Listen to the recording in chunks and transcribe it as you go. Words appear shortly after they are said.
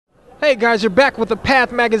Hey guys, you're back with the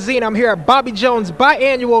Path Magazine. I'm here at Bobby Jones'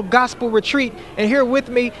 biannual gospel retreat, and here with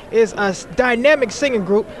me is a dynamic singing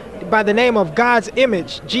group by the name of God's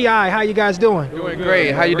Image. GI, how you guys doing? Doing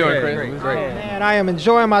great. How you doing, Chris? Great. Oh man, I am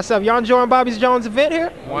enjoying myself. Y'all enjoying Bobby Jones' event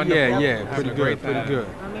here? Wonderful. Yeah, pretty good.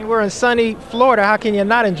 I mean, we're in sunny Florida. How can you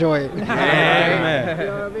not enjoy it? Man. You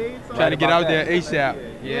know what I mean? So, Trying to get out there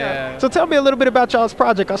ASAP. Yeah. so tell me a little bit about y'all's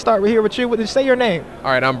project. I'll start here with you. Say your name. All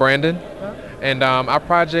right, I'm Brandon. And our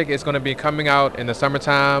project is going to be coming out in the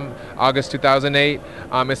summertime, August 2008.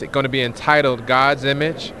 It's going to be entitled God's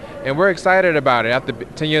Image. And we're excited about it. After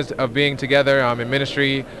 10 years of being together in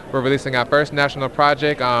ministry, we're releasing our first national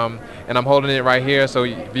project. And I'm holding it right here, so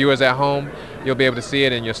viewers at home, you'll be able to see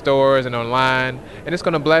it in your stores and online. And it's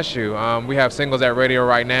going to bless you. We have singles at radio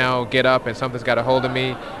right now, Get Up and Something's Got a Hold of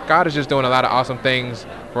Me. God is just doing a lot of awesome things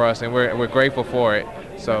for us, and we're grateful for it.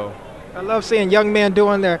 So. I love seeing young men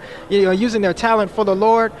doing using their talent for the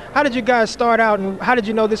Lord. How did you guys start out, and how did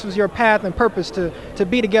you know this was your path and purpose to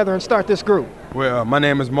be together and start this group? Well, my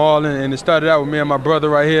name is Marlon, and it started out with me and my brother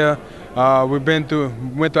right here. Went through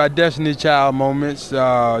our Destiny Child moments,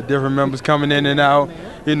 different members coming in and out.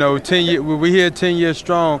 You know, 10 years, we're here 10 years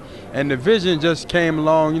strong, and the vision just came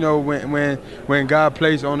along. You know, when God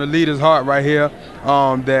placed on the leader's heart right here,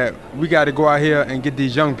 that we got to go out here and get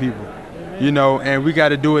these young people. You know, and we got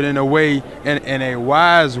to do it in a way, in a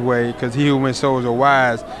wise way, because he who wins souls are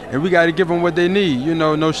wise. And we got to give them what they need. You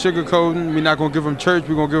know, no sugarcoating. We're not going to give them church.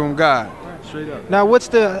 We're going to give them God. Straight up. Now, what's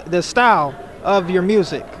the style of your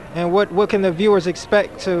music, and what can the viewers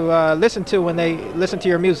expect to listen to when they listen to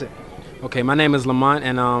your music? Okay, my name is Lamont,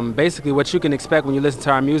 and basically what you can expect when you listen to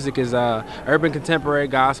our music is urban contemporary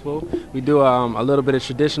gospel. We do a little bit of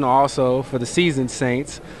traditional also for the seasoned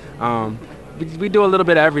saints. We do a little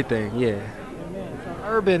bit of everything, yeah.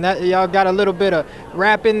 Urban, y'all got a little bit of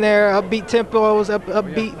rap in there, upbeat tempos,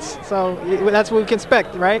 up beats, so that's what we can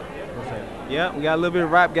expect, right? Yeah, we got a little bit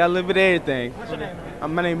of rap, got a little bit of everything. What's your name?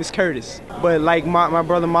 My name is Curtis. But like my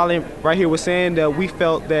brother Molly right here was saying, that we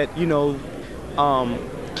felt that, you know,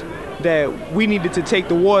 that we needed to take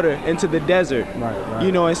the water into the desert, right.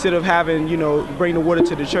 You know, instead of having, you know, bring the water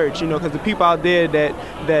to the church, you know, because the people out there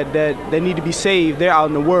that need to be saved, they're out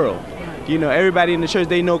in the world. You know, everybody in the church,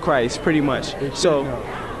 they know Christ pretty much. So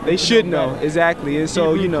they should know, exactly. And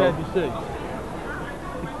so, you know.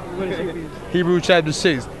 Hebrews chapter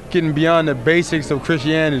 6, getting beyond the basics of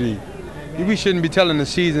Christianity. We shouldn't be telling the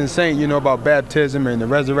seasoned saint, you know, about baptism and the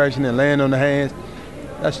resurrection and laying on the hands.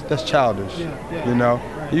 That's childish, you know.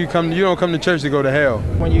 You don't come to church to go to hell.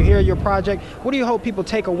 When you hear your project, what do you hope people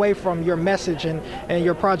take away from your message and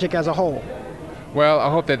your project as a whole? Well, I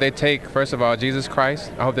hope that they take, first of all, Jesus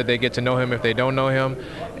Christ. I hope that they get to know him if they don't know him.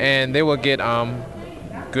 And they will get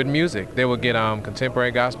good music. They will get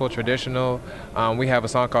contemporary gospel, traditional. We have a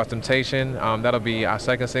song called Temptation. That'll be our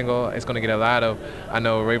second single. It's going to get a lot of, I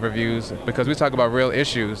know, rave reviews, because we talk about real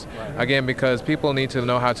issues. Again, because people need to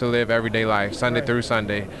know how to live everyday life, Sunday through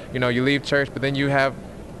Sunday. You know, you leave church, but then you have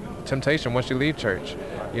temptation once you leave church.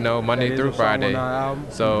 You know, Monday through Friday.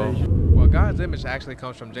 So. Well, God's image actually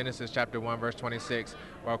comes from Genesis chapter 1, verse 26,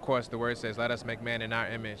 where, of course, the word says, let us make man in our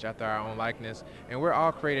image, after our own likeness. And we're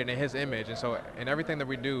all created in his image. And so in everything that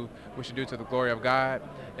we do, we should do to the glory of God.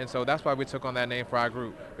 And so that's why we took on that name for our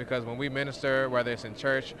group, because when we minister, whether it's in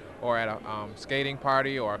church or at a skating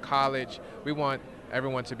party or a college, we want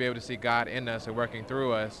everyone to be able to see God in us and working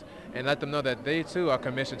through us, and let them know that they too are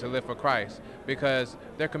commissioned to live for Christ, because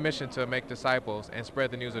they're commissioned to make disciples and spread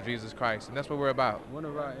the news of Jesus Christ, and that's what we're about. One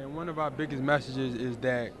of our biggest messages is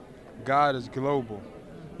that God is global.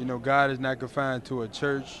 You know, God is not confined to a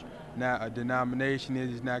church, not a denomination.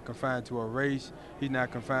 He's not confined to a race. He's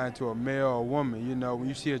not confined to a male or a woman. You know, when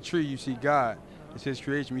you see a tree, you see God. It's his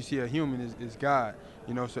creation. When you see a human, it's God.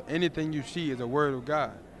 You know, so anything you see is a word of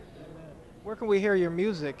God. Where can we hear your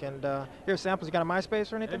music and hear samples? You got a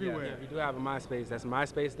MySpace or anything? Everywhere. Yeah, we do have a MySpace. That's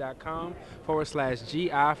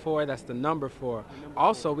myspace.com/GI4. That's the number 4.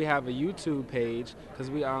 Also, we have a YouTube page, because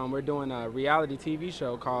we're doing a reality TV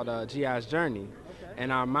show called GI's Journey.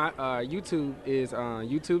 And our YouTube is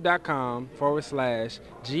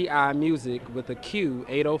youtube.com/GI Music with a Q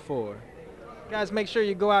 804. Guys, make sure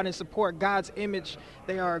you go out and support God's Image.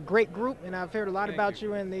 They are a great group, and I've heard a lot about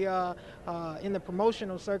you in the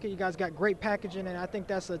promotional circuit. You guys got great packaging, and I think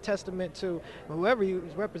that's a testament to whoever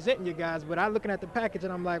is representing you guys. But I'm looking at the package,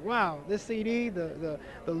 and I'm like, wow, this CD, the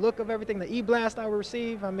look of everything, the e-blast I will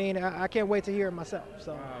receive. I mean, I can't wait to hear it myself.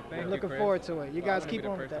 So I'm looking forward to it. You guys keep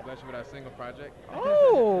on with that. Bless you with our single project.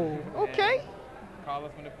 Oh, okay. Call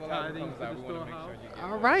us when the full album comes out. We want to make sure you get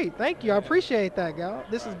All right, thank you. I appreciate that, gal.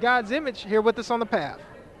 This is God's Image here with us on the path.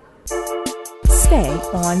 stay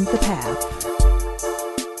on the path.